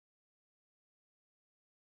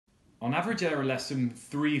On average, there are less than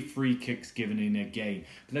 3 free kicks given in a game,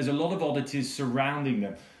 but there's a lot of oddities surrounding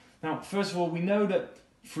them. Now, first of all, we know that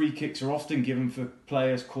free kicks are often given for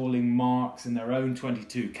players calling marks in their own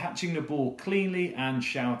 22, catching the ball cleanly and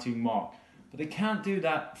shouting mark. But they can't do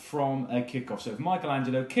that from a kickoff. So if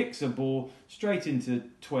Michelangelo kicks a ball straight into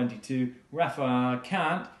 22, Raphael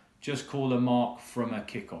can't just call a mark from a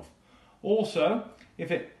kickoff. Also,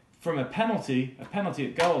 from a penalty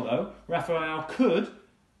at goal though, Raphael could,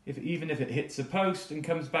 even if it hits the post and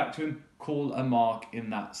comes back to him, call a mark in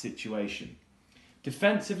that situation.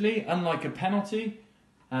 Defensively, unlike a penalty,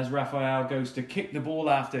 as Raphael goes to kick the ball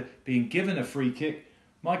after being given a free kick,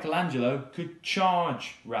 Michelangelo could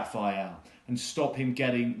charge Raphael and stop him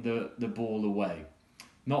getting the ball away.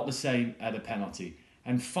 Not the same at a penalty.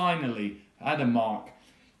 And finally, at a mark,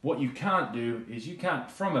 what you can't do is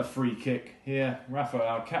from a free kick here,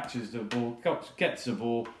 Raphael catches the ball, gets the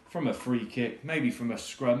ball from a free kick, maybe from a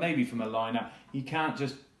scrum, maybe from a line-out. You can't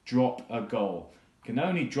just drop a goal. You can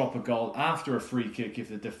only drop a goal after a free kick if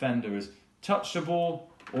the defender has touched the ball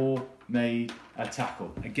or made a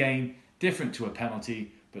tackle. Again, different to a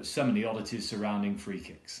penalty, but some of the oddities surrounding free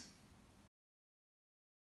kicks.